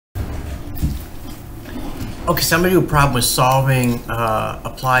Okay, so I'm going to do a problem with solving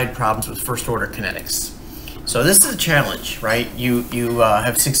applied problems with first order kinetics. So this is a challenge, right? You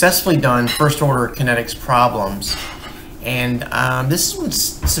have successfully done first order kinetics problems, and this one's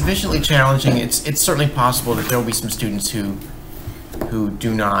sufficiently challenging. It's certainly possible that there will be some students who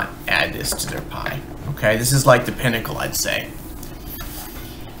do not add this to their pie. Okay, this is like the pinnacle, I'd say.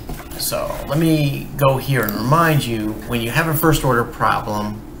 So let me go here and remind you, when you have a first order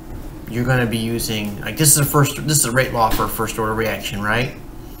problem, you're going to be using, like, this is a rate law for a first order reaction, right?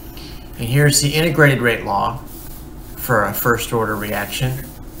 And here's the integrated rate law for a first order reaction,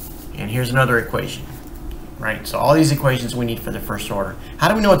 and here's another equation, right? So all these equations we need for the first order. How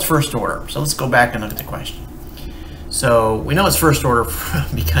do we know it's first order? So let's go back and look at the question. So we know it's first order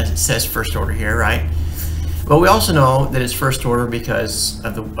because it says first order here, right? But we also know that it's first order because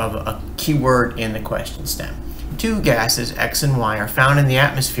of a key word in the question stem. Two gases, X and Y, are found in the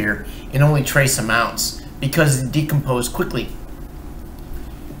atmosphere in only trace amounts because they decompose quickly,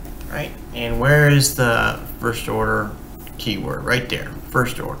 right? And where is the first order keyword? Right there,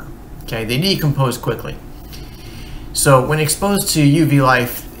 first order. Okay, they decompose quickly. So when exposed to UV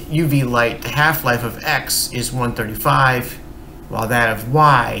light, the half-life of X is 135, while that of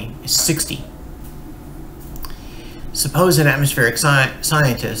Y is 60. Suppose an atmospheric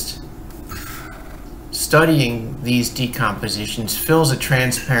scientist studying these decompositions fills a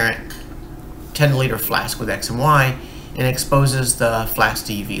transparent 10-liter flask with X and Y and exposes the flask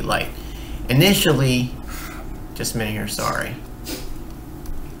to UV light. Initially, just a minute here, sorry.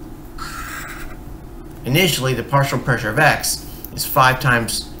 Initially, the partial pressure of X is 5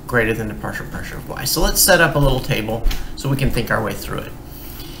 times greater than the partial pressure of Y. So let's set up a little table so we can think our way through it.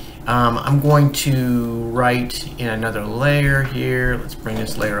 I'm going to write in another layer here. Let's bring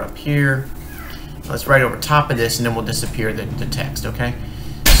this layer up here. Let's write over top of this, and then we'll disappear the text, okay?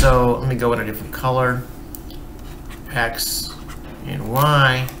 So let me go in a different color. X and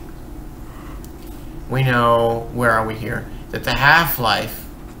Y. We know, where are we here? That the half-life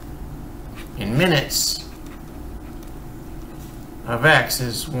in minutes of X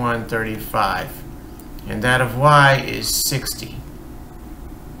is 135, and that of Y is 60.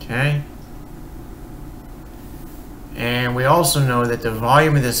 Okay? And we also know that the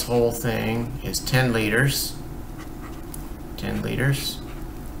volume of this whole thing is 10 liters. 10 liters,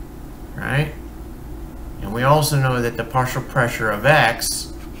 right? And we also know that the partial pressure of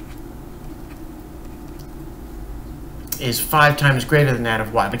X is 5 times greater than that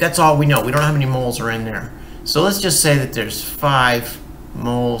of Y. But that's all we know. We don't know how many moles are in there. So let's just say that there's 5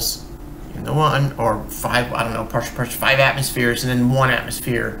 moles in the one, or 5, I don't know, partial pressure, 5 atmospheres, and then 1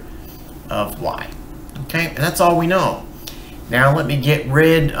 atmosphere of Y. Okay, and that's all we know. Now let me get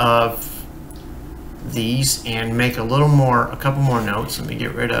rid of these and make a couple more notes. Let me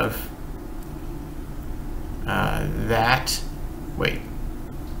get rid of that,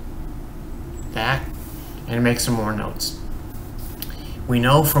 and make some more notes. We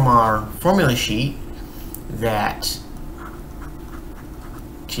know from our formula sheet that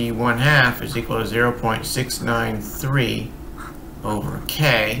T1/2 is equal to 0.693 over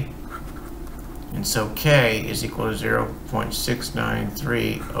K. And so K is equal to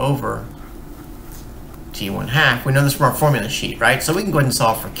 0.693 over T1/2. We know this from our formula sheet, right? So we can go ahead and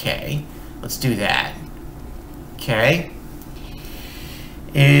solve for K. Let's do that. K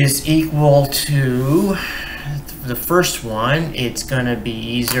is equal to, the first one, it's going to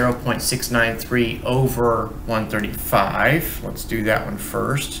be 0.693 over 135. Let's do that one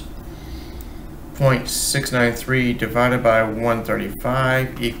first. 0.693 divided by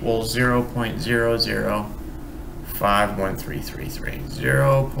 135 equals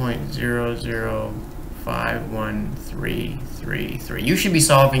 0.005133. 0.005133. You should be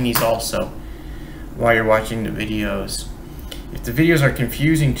solving these also while you're watching the videos. If the videos are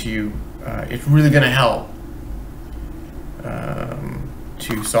confusing to you, it's really going to help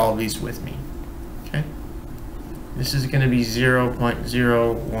to solve these with me. Okay, this is going to be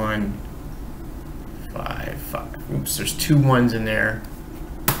 0.0155. Oops, there's 2 1s in there.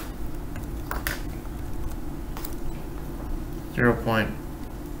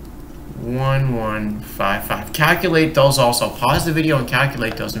 0.1155. Calculate those also. Pause the video and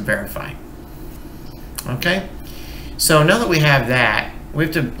calculate those and verify. Okay, so now that we have that,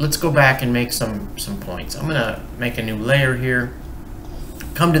 let's go back and make some points. I'm gonna make a new layer here.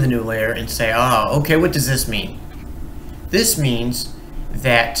 Come to the new layer and say, oh, okay, what does this mean? This means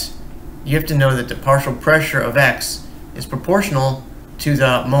that you have to know that the partial pressure of X is proportional to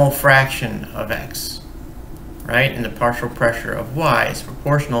the mole fraction of X, right? And the partial pressure of Y is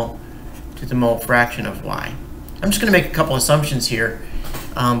proportional to the mole fraction of Y. I'm just going to make a couple assumptions here,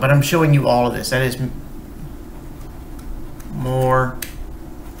 but I'm showing you all of this. That is more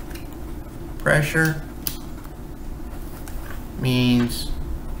pressure means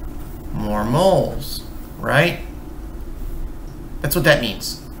more moles, right? That's what that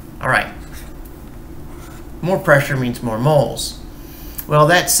means. All right. More pressure means more moles. Well,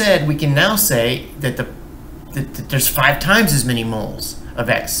 that said, we can now say that that there's 5 times as many moles of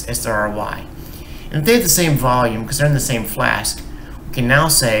X as there are Y. And if they have the same volume, because they're in the same flask, we can now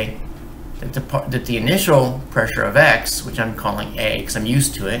say that the initial pressure of X, which I'm calling A because I'm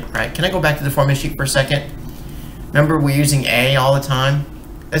used to it, right? Can I go back to the formula sheet for a second? Remember, we're using A all the time?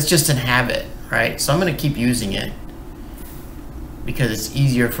 That's just a habit, right? So I'm going to keep using it because it's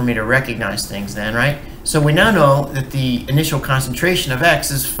easier for me to recognize things then, right? So we now know that the initial concentration of X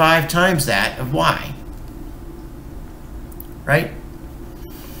is 5 times that of Y, right?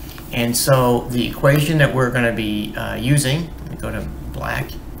 And so the equation that we're going to be using, let me go to black,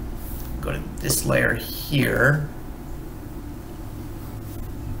 go to this layer here.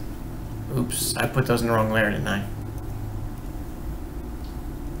 Oops, I put those in the wrong layer, didn't I?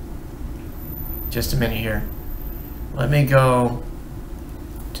 Just a minute here. Let me go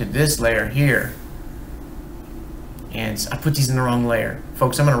to this layer here. And I put these in the wrong layer.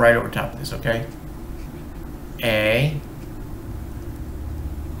 Folks, I'm going to write over top of this, okay? A,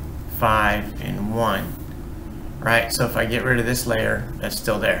 5, and 1. Right? So if I get rid of this layer, that's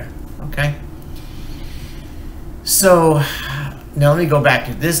still there. Okay? So now let me go back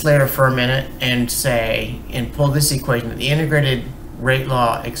to this layer for a minute and say, and pull this equation, the integrated rate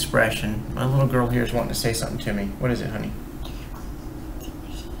law expression. My little girl here is wanting to say something to me. What is it, honey?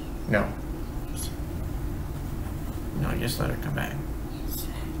 No. No, just let her come back.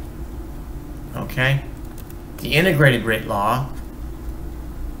 Okay? The integrated rate law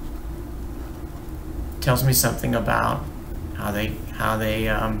tells me something about how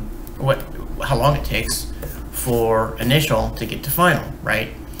long it takes for initial to get to final, right?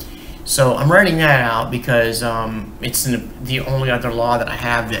 So I'm writing that out because it's the only other law that I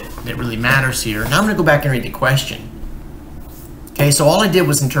have that really matters here. Now I'm going to go back and read the question. Okay, so all I did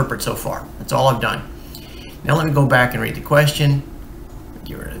was interpret so far. That's all I've done. Now let me go back and read the question.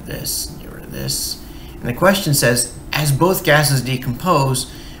 Get rid of this, get rid of this. And the question says, as both gases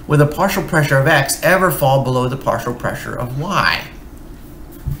decompose, will the partial pressure of X ever fall below the partial pressure of Y?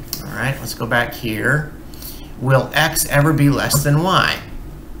 All right, let's go back here. Will X ever be less than Y?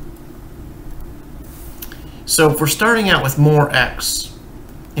 So if we're starting out with more X,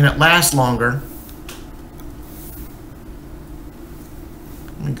 and it lasts longer,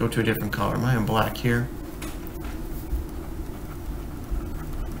 let me go to a different color. Am I in black here?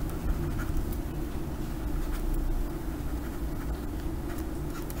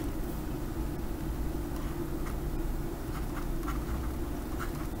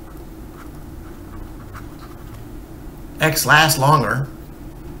 X lasts longer,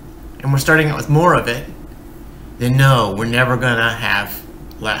 and we're starting out with more of it, then no, we're never gonna have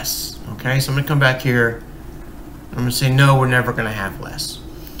less. Okay, so I'm gonna come back here. I'm gonna say no, we're never gonna have less.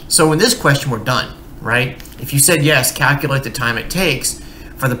 So in this question, we're done, right? If you said yes, calculate the time it takes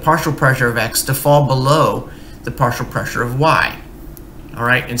for the partial pressure of X to fall below the partial pressure of Y. All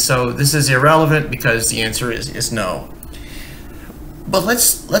right, and so this is irrelevant because the answer is no. But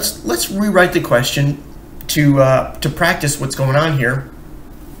let's rewrite the question to practice what's going on here,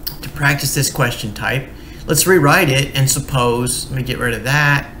 to practice this question type. Let's rewrite it and suppose, let me get rid of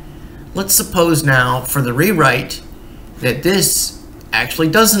that. Let's suppose now for the rewrite that this actually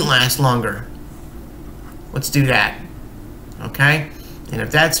doesn't last longer. Let's do that, okay? And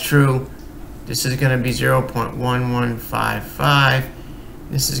if that's true, this is going to be 0.1155.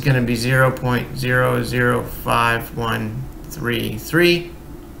 This is going to be 0.005133.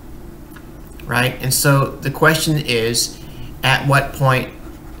 Right? And so the question is, at what point,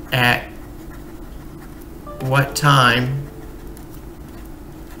 at what time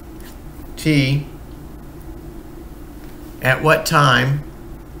t, at what time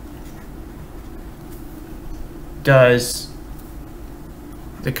does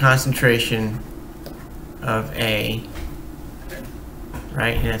the concentration of A,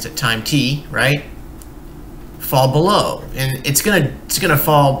 right, and that's at time t, right, fall below? And it's gonna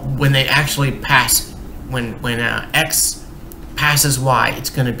fall when they actually pass, when X passes Y,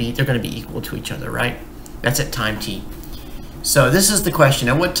 they're gonna be equal to each other, right? That's at time t. So this is the question: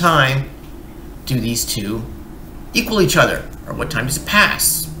 at what time do these two equal each other, or what time does it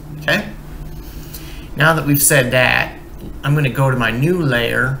pass? Okay. Now that we've said that, I'm going to go to my new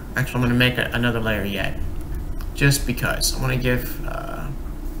layer. Actually, I'm going to make another layer yet, just because I want to give.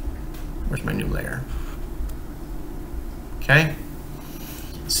 Where's my new layer? Okay.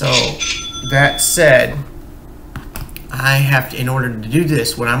 So that said, I have to, in order to do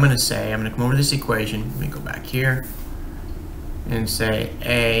this, what I'm going to say, I'm going to come over to this equation. Let me go back here and say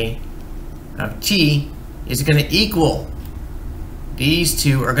A of t is going to equal, these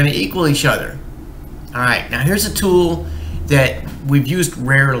two are going to equal each other. All right, now here's a tool that we've used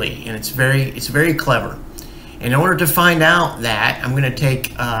rarely, and it's very clever. In order to find out that, I'm going to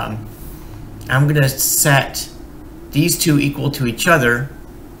take, I'm going to set these two equal to each other,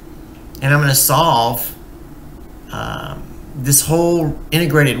 and I'm going to solve this whole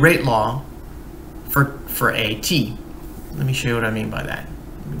integrated rate law for AT. Let me show you what I mean by that.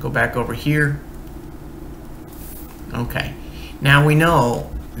 Let me go back over here. Okay, now we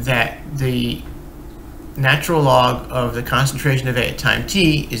know that the natural log of the concentration of A at time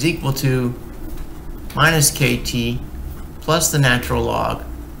t is equal to minus KT plus the natural log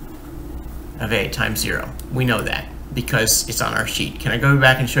of A at time 0. We know that because it's on our sheet. Can I go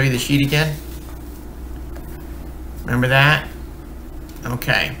back and show you the sheet again? Remember that?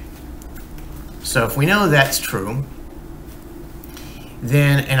 Okay. So if we know that's true,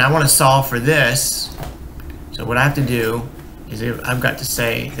 then, and I want to solve for this, so what I have to do is I've got to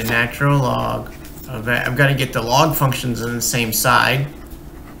say the natural log of, I've got to get the log functions on the same side,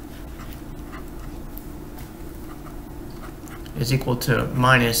 is equal to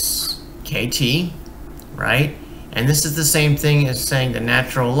minus KT, right? And this is the same thing as saying the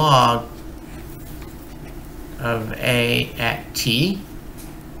natural log of A at t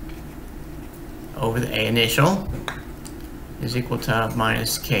over the A initial is equal to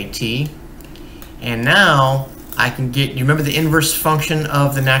minus KT. And now I can get, you remember the inverse function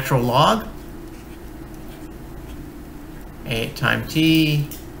of the natural log? A at time t,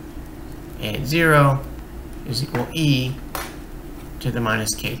 A at 0 is equal E to the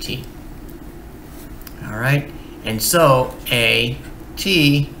minus KT. All right, and so A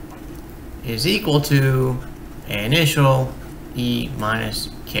t is equal to A initial E minus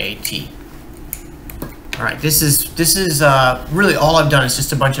KT. All right, this is really all I've done is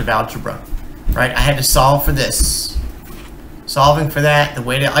just a bunch of algebra, right? I had to solve for this. Solving for that, the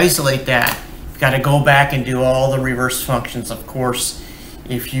way to isolate that, you've got to go back and do all the reverse functions, of course.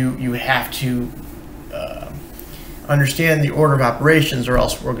 If you have to understand the order of operations, or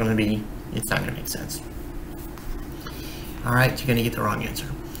else we're going to be, it's not going to make sense. All right, you're going to get the wrong answer.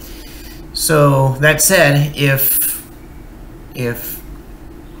 So that said, if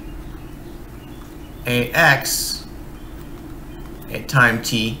AX at time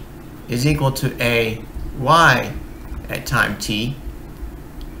t is equal to AY at time t,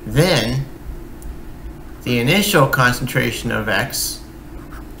 then the initial concentration of X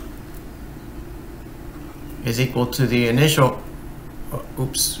is equal to the initial,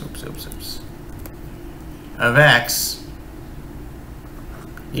 of X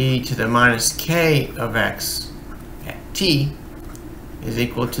e to the minus K of X at t is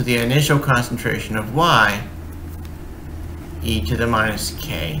equal to the initial concentration of Y e to the minus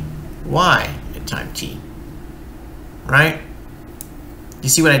K Y at time t. Right? You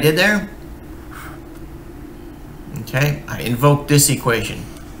see what I did there? Okay, I invoked this equation.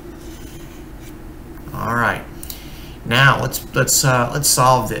 All right. Now let's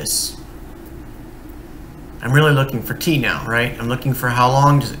solve this. I'm really looking for t now, right? I'm looking for how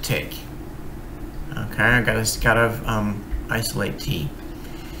long does it take. Okay, I gotta isolate t.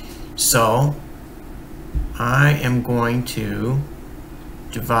 So I am going to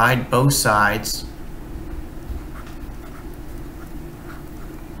divide both sides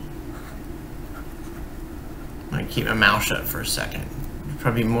I'm going to keep my mouth shut for a second. It'd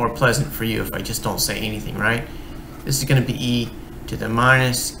probably be more pleasant for you if I just don't say anything, right? This is going to be e to the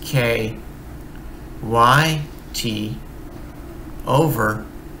minus k y t over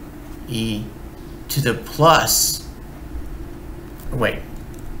e to the plus, wait,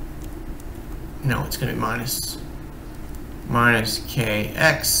 no, it's going to be minus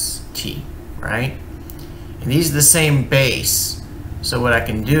kx t, right? And these are the same base, so what I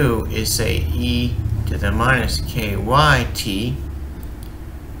can do is say e to the minus ky t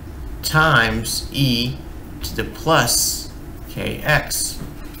times e to the plus kx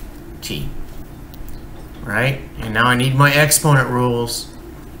t, right? And now I need my exponent rules.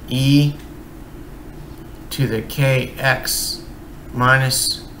 E to the kx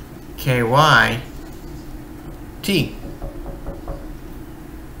minus ky t.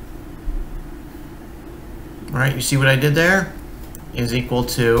 Right, you see what I did there? Is equal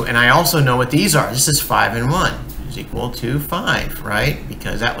to, and I also know what these are. This is 5 and 1 is equal to 5, right?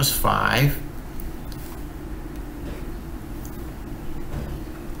 Because that was 5.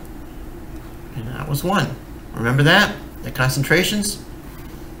 And that was 1. Remember that? The concentrations?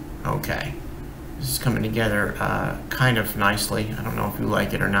 Okay. This is coming together kind of nicely. I don't know if you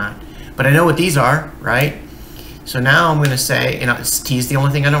like it or not, but I know what these are, right? So now I'm going to say, t is the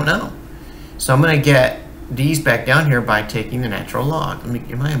only thing I don't know. So I'm going to get these back down here by taking the natural log.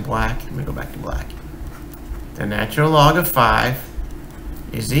 Am I in black? Let me go back to black. The natural log of 5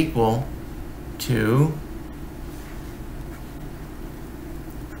 is equal to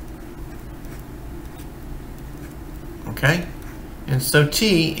okay, and so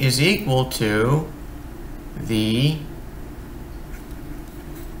t is equal to the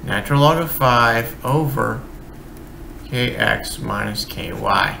natural log of 5 over kx minus ky.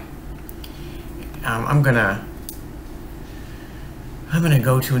 I'm gonna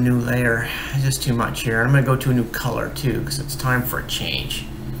go to a new layer. It's just too much here. I'm gonna go to a new color too because it's time for a change.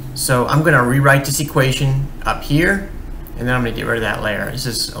 So I'm gonna rewrite this equation up here, and then I'm gonna get rid of that layer. This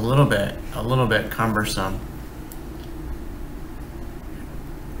is a little bit cumbersome.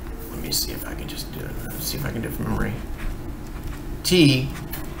 Let me see if I can just do it. Let's see if I can do it from memory. T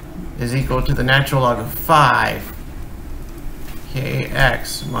is equal to the natural log of 5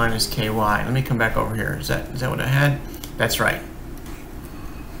 kx minus ky. Let me come back over here. Is that what I had? That's right.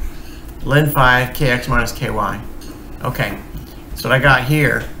 Ln 5 kx minus ky. Okay, that's what I got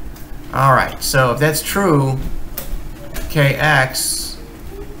here. All right, so if that's true, kx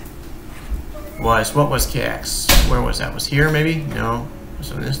was, what was kx? Where was that? Was here maybe? No.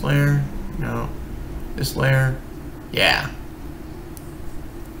 Was it in this layer? No. This layer? Yeah.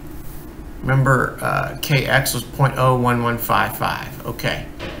 Remember, kx was 0.01155. Okay.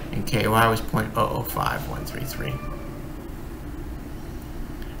 And ky was 0.005133.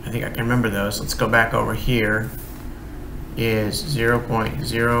 I think I can remember those. Let's go back over here. Is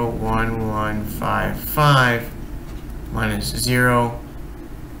 0.01155 minus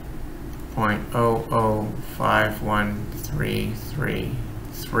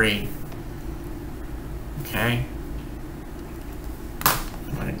 0.0051333. Okay.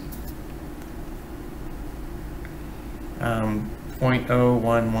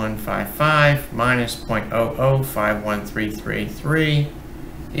 0.01155 minus 0.0051333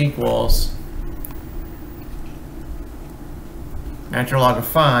 equals natural log of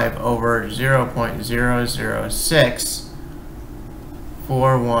 5 over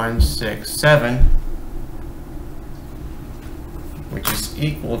 0.0064167, which is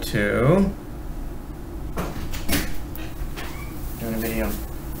equal to, doing a video.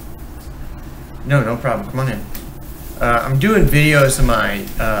 No problem. Come on in. I'm doing videos in my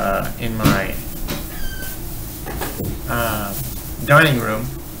dining room,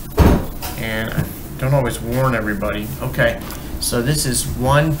 and I don't always warn everybody. Okay, so this is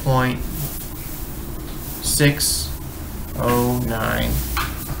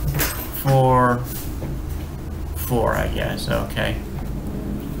 1.60944, I guess. Okay,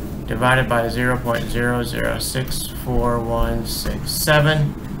 divided by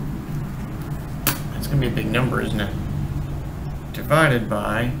 0.0064167. That's gonna be a big number, isn't it? Divided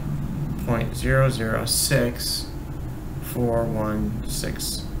by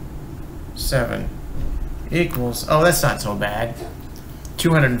 0.0064167 equals, oh, that's not so bad,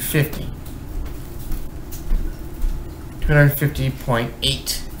 250.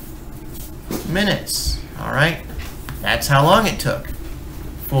 250.8 minutes. All right, that's how long it took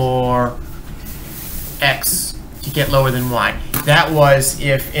for x to get lower than y. That was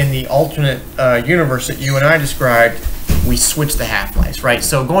if in the alternate universe that you and I described, we switched the half-lives, right?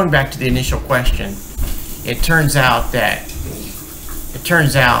 So going back to the initial question, it turns out that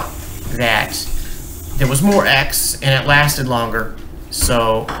there was more x and it lasted longer.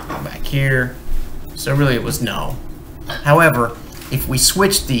 So back here, so really it was no. However, if we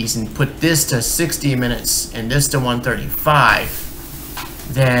switch these and put this to 60 minutes and this to 135,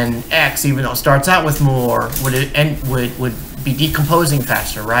 then x, even though it starts out with more, would be decomposing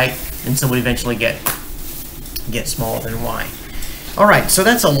faster, right? And so we eventually get smaller than y. All right, so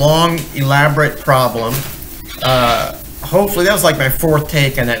that's a long, elaborate problem. Hopefully that was like my 4th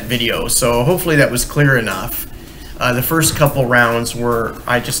take on that video, so hopefully that was clear enough. The first couple rounds were,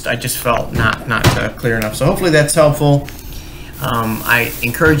 I just felt not clear enough. So hopefully that's helpful. I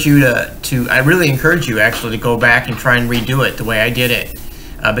encourage you I really encourage you actually to go back and try and redo it the way I did it.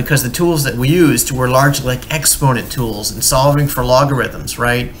 Because the tools that we used were largely like exponent tools and solving for logarithms,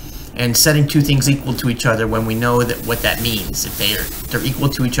 right? And setting two things equal to each other when we know that what that means. If they're equal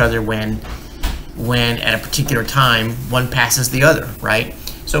to each other when at a particular time one passes the other, right?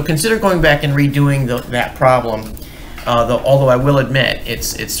 So consider going back and redoing that problem. Although I will admit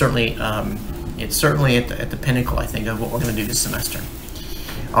it's certainly at the pinnacle, I think, of what we're going to do this semester.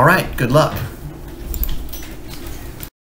 All right, good luck.